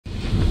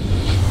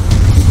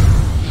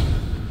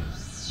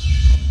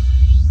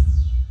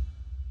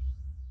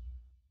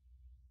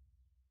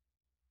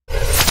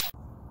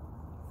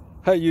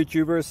Hey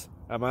YouTubers,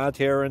 I'm out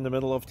here in the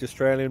middle of the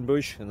Australian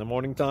bush in the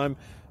morning time.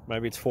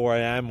 Maybe it's 4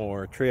 a.m.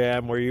 or 3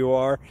 a.m. where you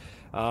are.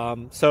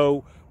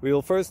 So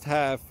we'll first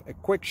have a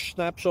quick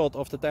snapshot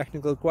of the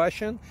technical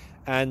question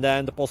and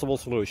then the possible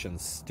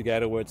solutions,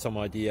 together with some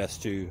ideas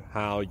to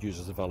how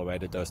users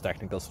evaluated those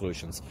technical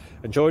solutions.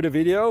 Enjoy the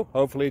video,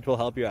 hopefully it will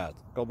help you out.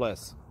 God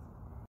bless.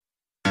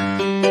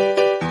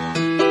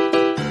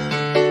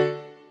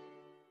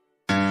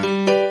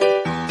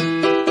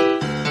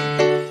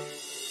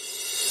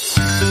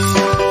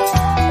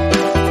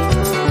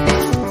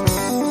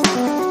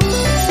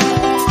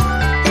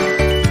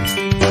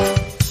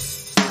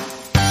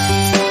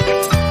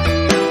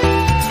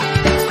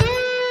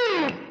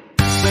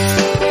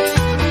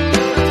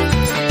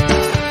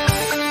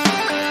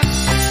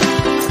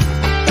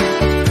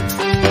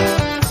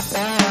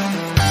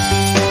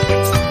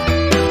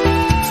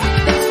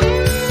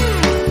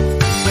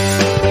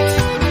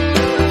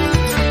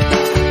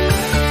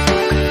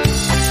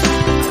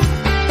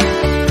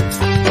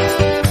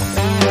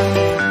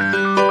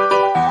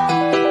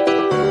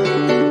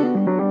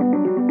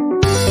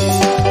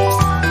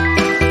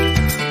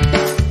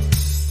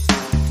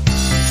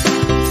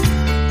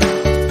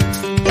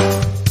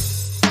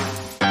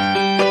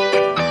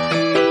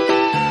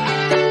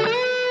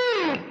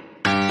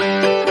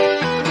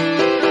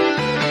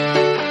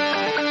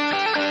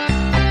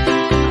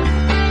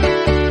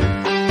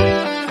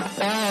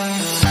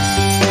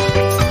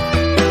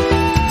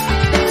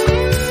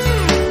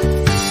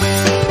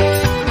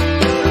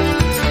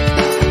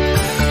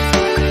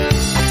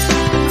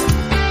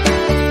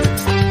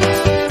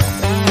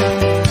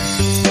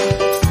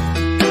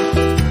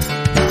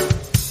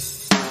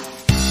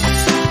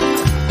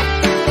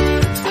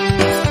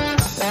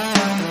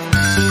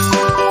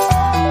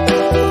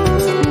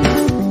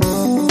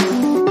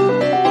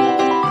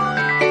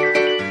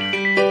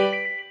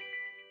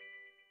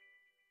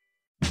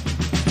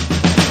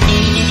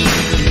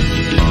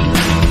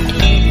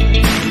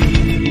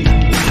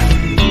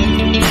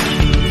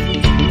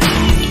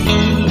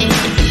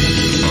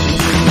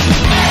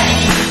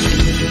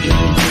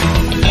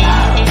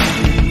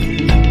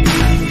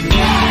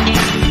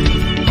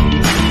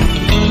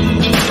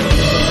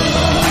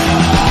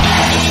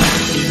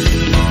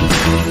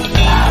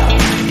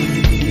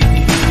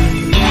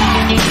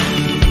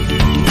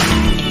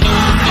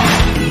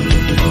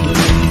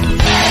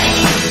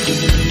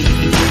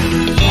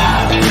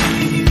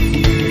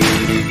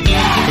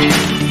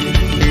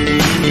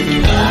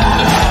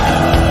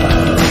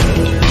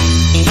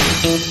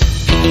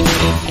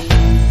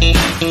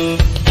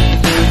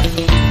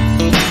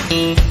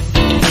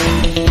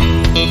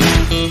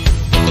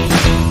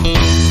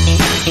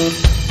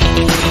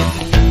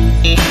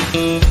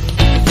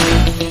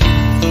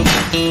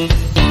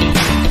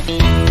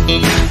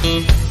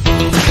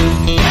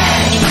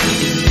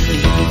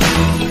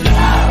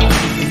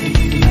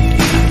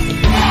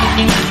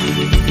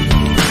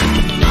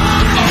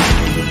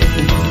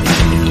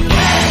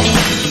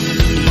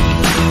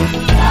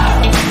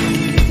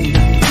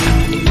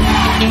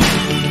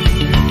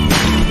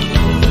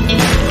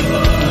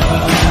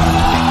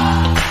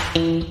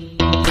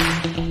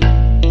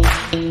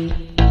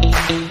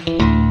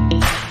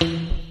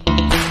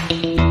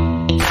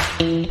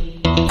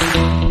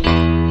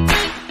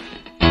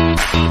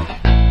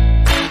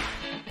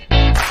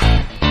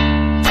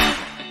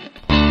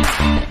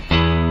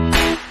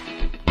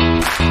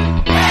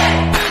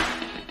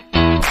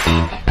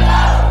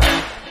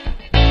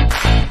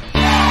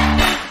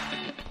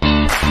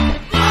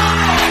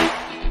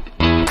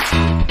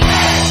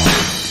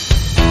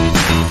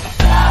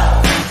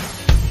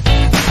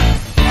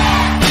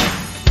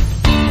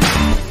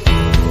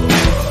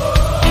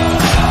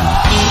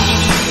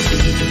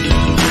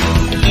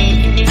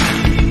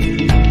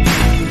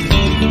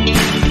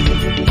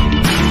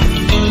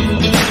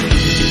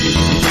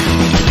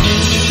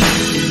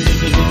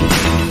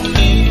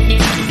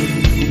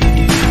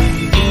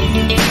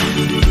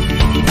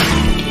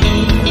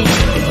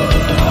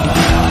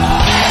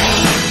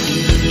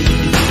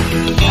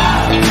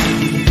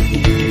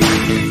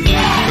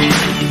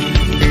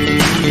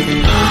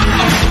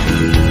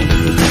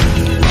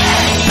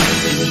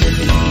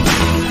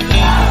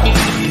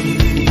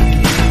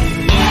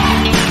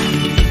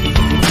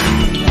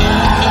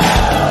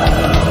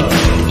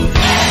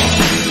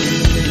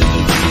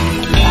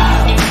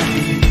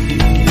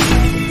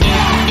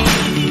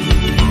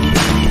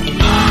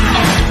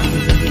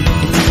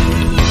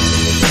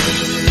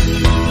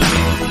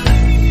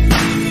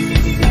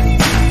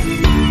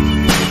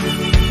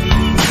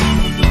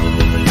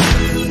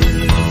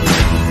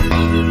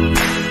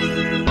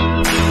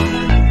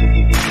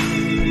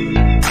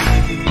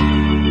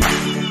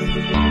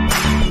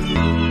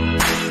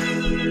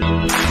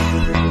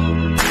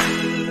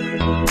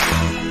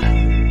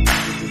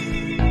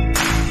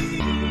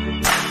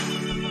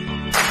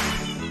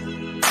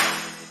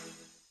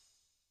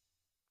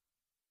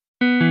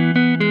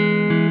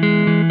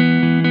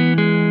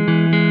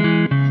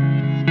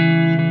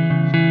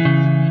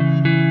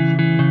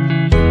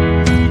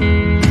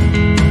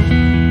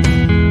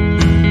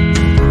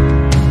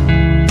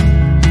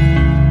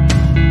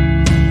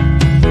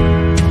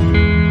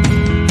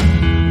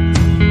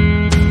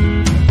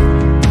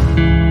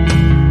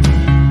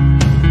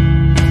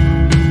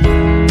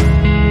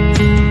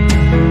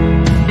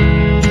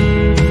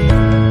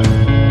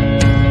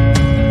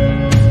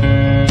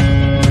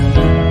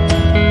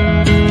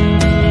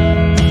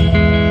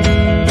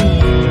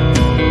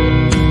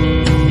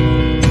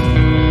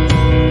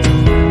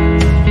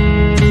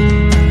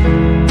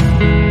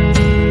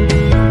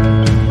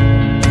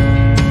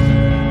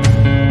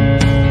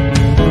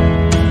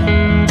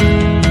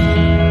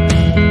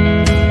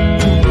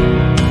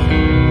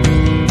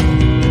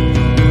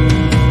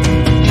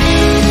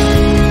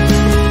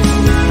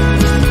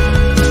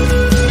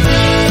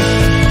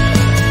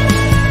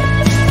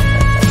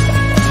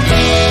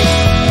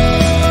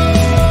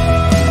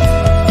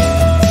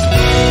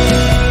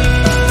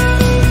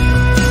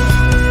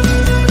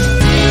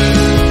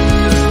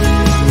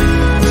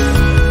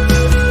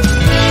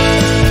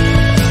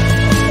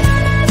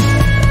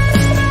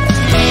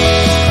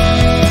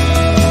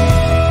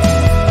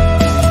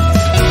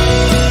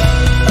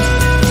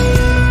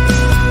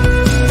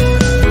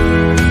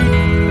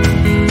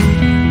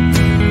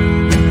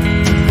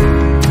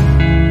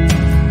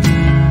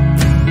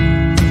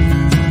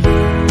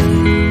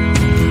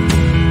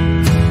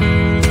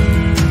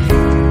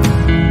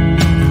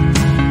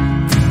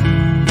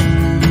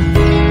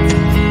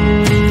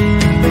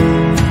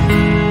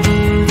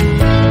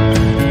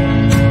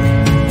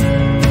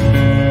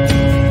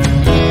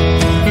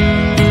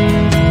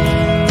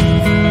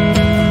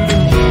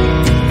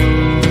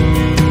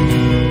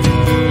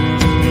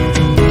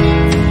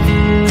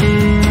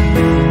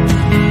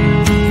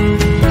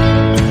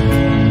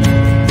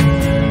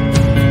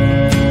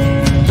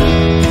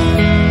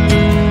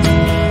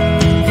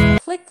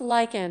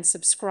 like and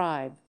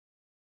subscribe.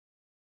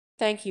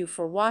 Thank you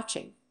for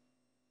watching.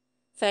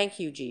 Thank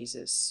you,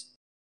 Jesus.